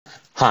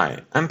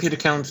Hi, I'm Peter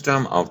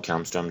Kalmstrom of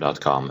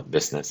kalmstrom.com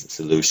Business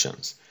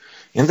Solutions.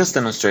 In this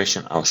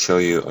demonstration, I'll show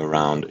you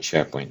around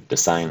SharePoint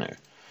Designer.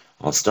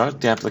 I'll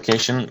start the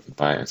application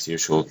by, as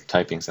usual,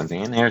 typing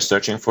something in here,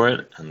 searching for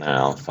it, and then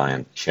I'll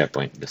find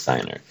SharePoint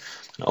Designer.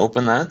 I'll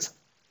open that,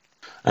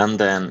 and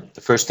then the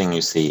first thing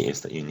you see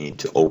is that you need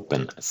to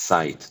open a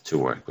site to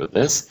work with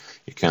this.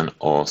 You can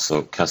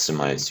also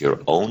customize your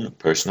own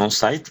personal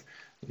site,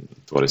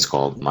 what is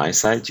called My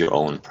Site, your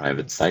own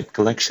private site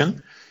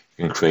collection.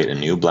 You can create a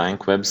new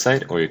blank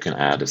website, or you can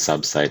add a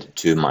subsite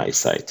to My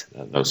Site.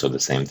 Those are the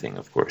same thing,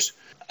 of course.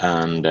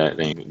 And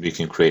then you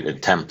can create a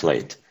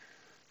template,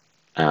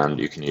 and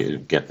you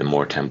can get the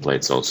more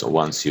templates also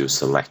once you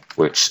select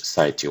which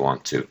site you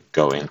want to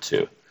go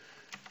into.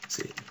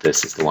 See,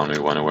 this is the one we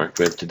want to work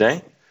with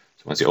today.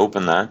 So once you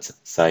open that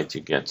site,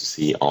 you get to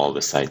see all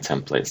the site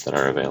templates that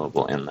are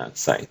available in that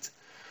site.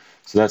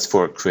 So that's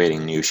for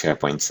creating new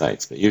SharePoint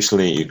sites. But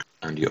usually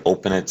you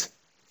open it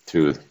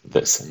through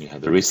this, and you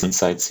have the recent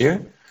sites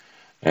here.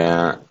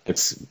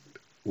 It's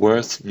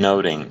worth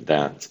noting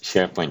that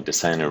SharePoint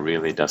Designer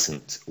really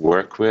doesn't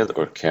work with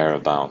or care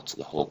about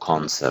the whole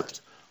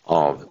concept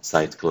of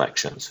site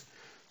collections.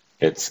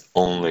 It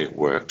only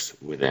works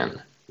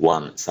within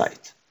one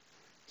site.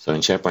 So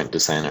in SharePoint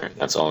Designer,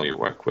 that's all you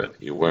work with.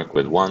 You work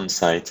with one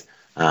site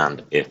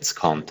and its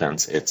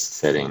contents, its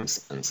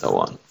settings, and so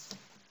on.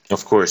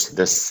 Of course,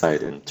 this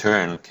site in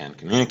turn can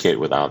communicate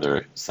with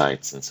other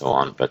sites and so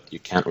on, but you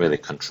can't really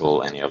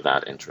control any of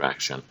that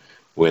interaction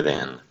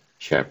within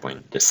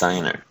SharePoint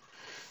Designer.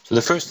 So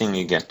the first thing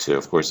you get to,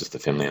 of course, is the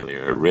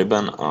familiar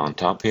ribbon on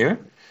top here,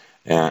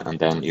 and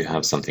then you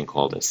have something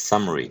called a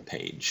summary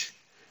page.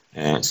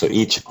 So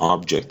each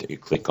object that you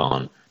click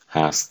on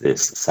has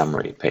this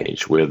summary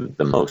page with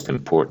the most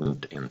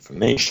important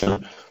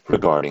information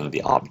regarding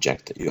the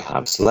object that you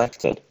have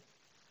selected.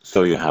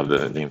 So you have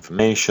the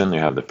information, you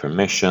have the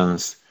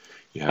permissions,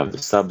 you have the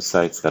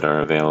subsites that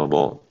are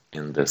available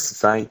in this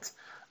site,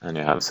 and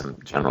you have some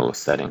general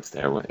settings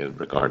there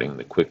regarding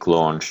the quick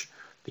launch,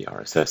 the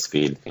RSS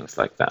feed, things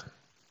like that.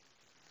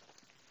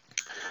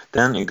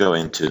 Then you go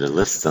into the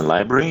lists and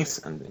libraries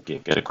and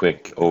get a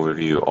quick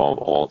overview of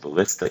all the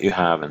lists that you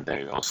have, and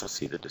there you also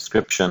see the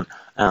description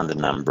and the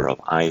number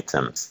of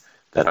items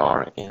that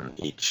are in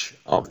each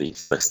of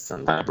these lists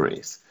and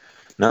libraries.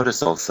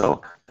 Notice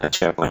also that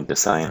SharePoint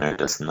Designer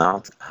does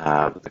not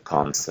have the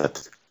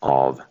concept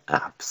of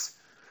apps.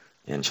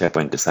 In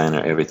SharePoint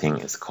Designer, everything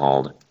is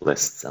called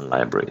lists and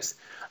libraries.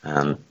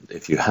 And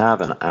if you have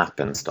an app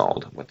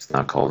installed, what's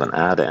now called an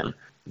add-in,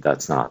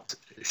 that's not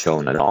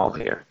shown at all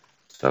here.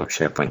 So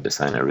SharePoint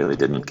Designer really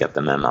didn't get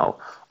the memo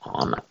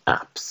on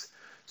apps.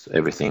 So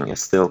everything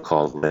is still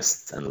called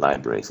lists and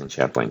libraries in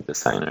SharePoint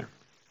Designer.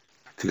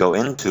 If you go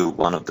into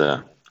one of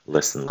the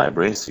lists and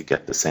libraries, you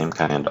get the same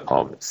kind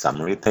of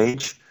summary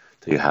page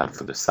that you have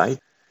for the site.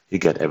 You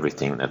get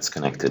everything that's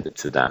connected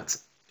to that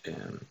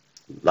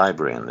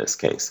library in this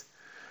case.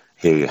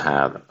 Here you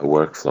have a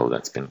workflow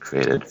that's been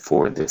created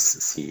for this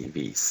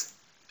CV's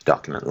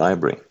document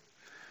library.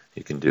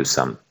 You can do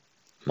some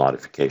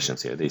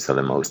modifications here. These are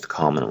the most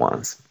common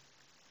ones.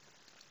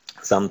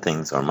 Some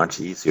things are much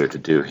easier to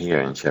do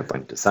here in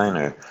SharePoint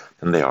Designer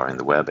than they are in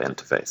the web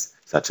interface,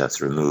 such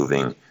as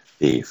removing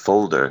the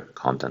folder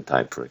content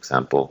type, for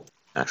example.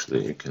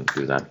 Actually, you can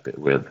do that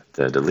with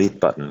the delete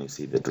button. You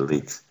see the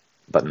delete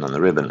button on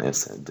the ribbon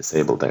is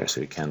disabled there, so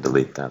you can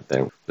delete that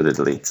there with the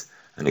delete.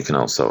 And you can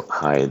also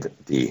hide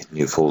the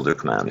new folder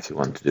command if you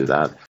want to do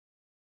that.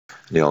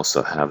 And you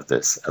also have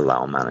this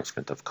allow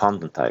management of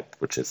content type,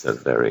 which is a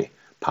very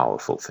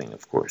powerful thing,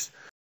 of course.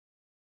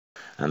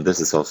 And this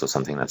is also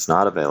something that's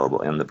not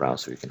available in the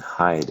browser. You can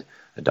hide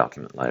a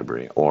document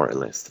library or a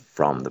list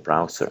from the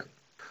browser.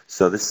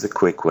 So this is a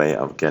quick way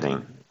of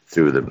getting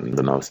through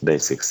the most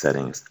basic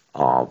settings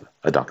of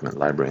a document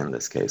library in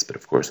this case, but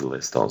of course a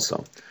list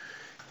also.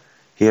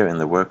 Here in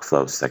the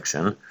workflows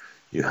section,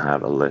 you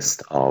have a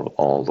list of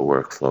all the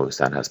workflows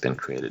that has been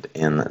created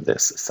in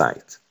this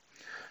site.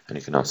 And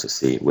you can also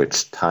see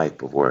which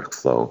type of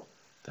workflow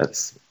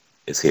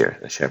is here,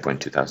 the SharePoint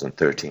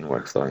 2013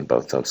 workflow in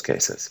both those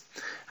cases.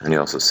 And you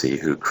also see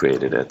who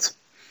created it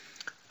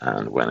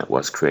and when it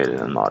was created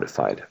and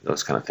modified,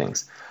 those kind of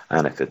things.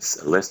 And if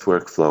it's a list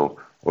workflow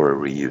or a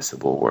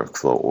reusable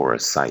workflow or a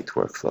site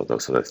workflow,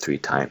 those are the three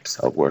types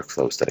of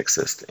workflows that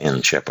exist in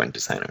SharePoint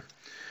Designer.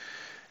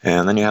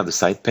 And then you have the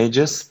site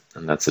pages,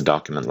 and that's a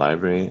document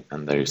library,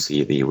 and there you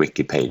see the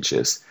wiki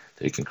pages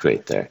that you can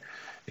create there.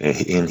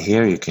 In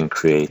here you can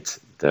create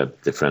the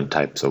different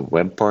types of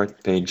web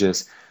part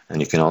pages,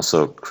 and you can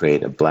also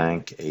create a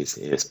blank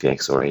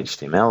ASPX or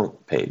HTML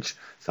page,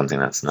 something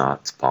that's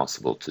not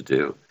possible to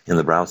do in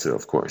the browser,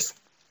 of course.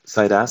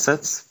 Site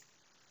assets,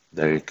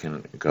 there you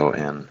can go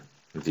and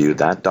view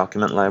that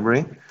document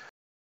library.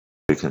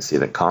 You can see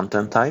the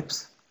content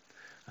types,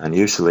 and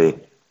usually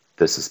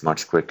this is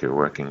much quicker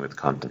working with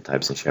content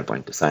types in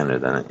SharePoint Designer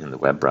than in the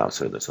web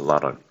browser. There's a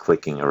lot of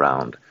clicking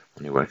around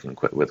when you're working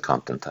with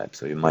content types,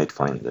 so you might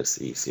find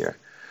this easier.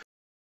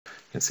 You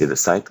can see the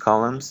site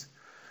columns,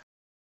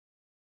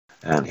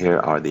 and here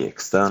are the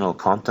external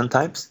content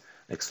types.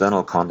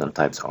 External content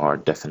types are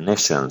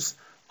definitions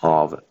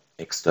of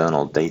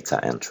external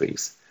data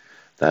entries.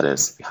 That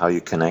is, how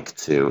you connect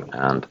to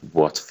and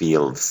what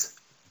fields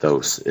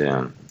those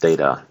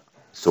data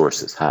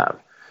sources have.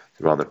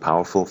 It's a rather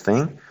powerful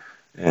thing,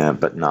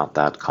 but not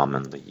that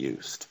commonly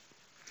used.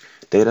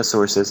 Data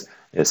sources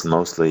is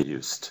mostly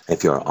used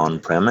if you're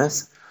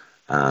on-premise,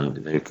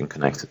 and you can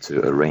connect it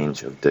to a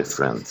range of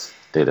different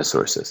data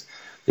sources.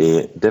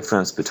 The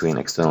difference between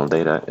external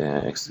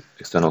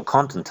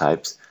content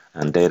types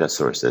and data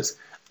sources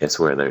is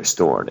where they're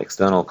stored.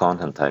 External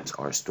content types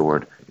are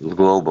stored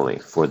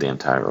globally for the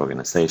entire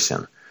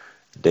organization.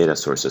 Data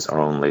sources are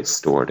only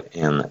stored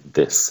in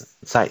this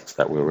site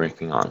that we're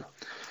working on.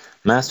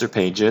 Master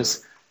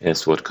pages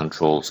is what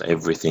controls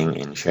everything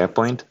in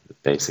SharePoint, the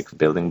basic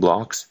building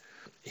blocks.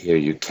 Here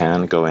you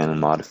can go in and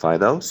modify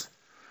those.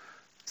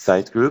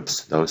 Site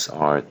groups, those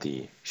are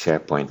the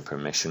SharePoint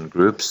permission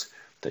groups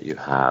that you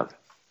have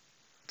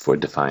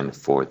defined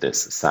for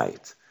this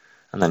site.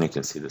 And then you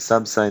can see the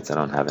subsites, I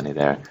don't have any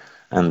there.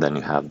 And then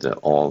you have the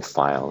all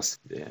files.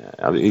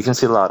 You can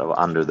see a lot of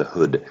under the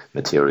hood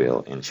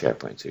material in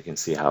SharePoint, so you can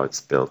see how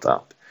it's built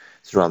up.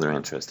 It's rather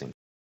interesting.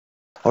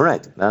 All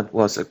right, that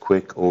was a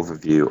quick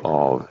overview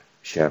of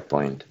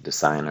SharePoint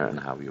Designer and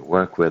how you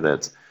work with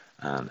it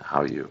and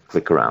how you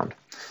click around.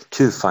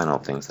 Two final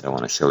things that I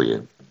want to show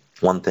you.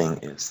 One thing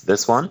is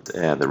this one,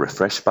 the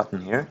refresh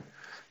button here.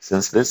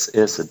 Since this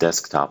is a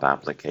desktop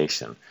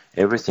application,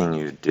 everything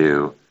you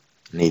do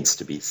needs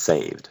to be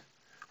saved.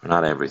 Or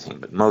not everything,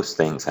 but most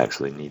things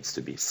actually needs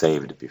to be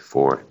saved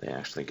before they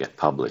actually get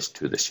published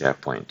to the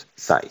SharePoint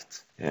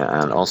site.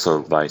 And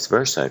also vice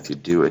versa, if you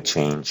do a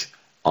change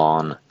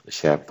on the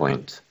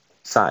SharePoint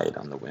side,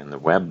 in the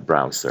web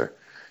browser,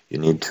 you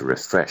need to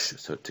refresh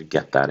to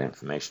get that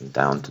information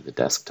down to the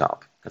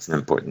desktop. That's an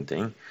important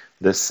thing.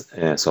 This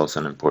is also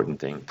an important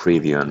thing,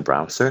 preview in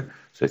browser.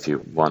 So if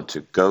you want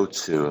to go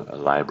to a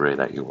library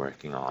that you're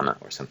working on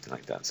or something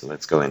like that. So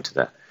let's go into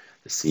the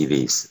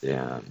CV's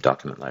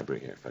document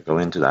library here. If I go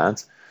into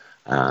that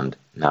and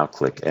now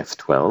click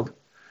F12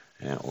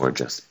 or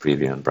just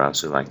preview in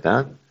browser like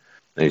that,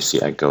 there you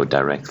see I go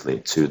directly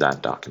to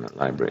that document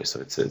library. So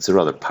it's a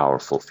rather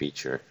powerful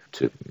feature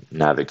to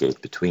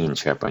navigate between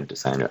SharePoint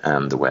Designer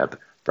and the web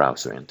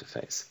browser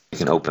interface. You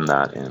can open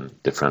that in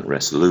different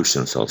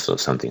resolutions, also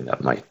something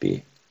that might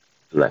be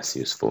less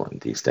useful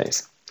these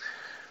days.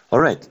 All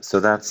right, so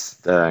that's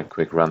the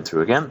quick run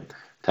through again.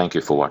 Thank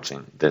you for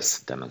watching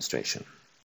this demonstration.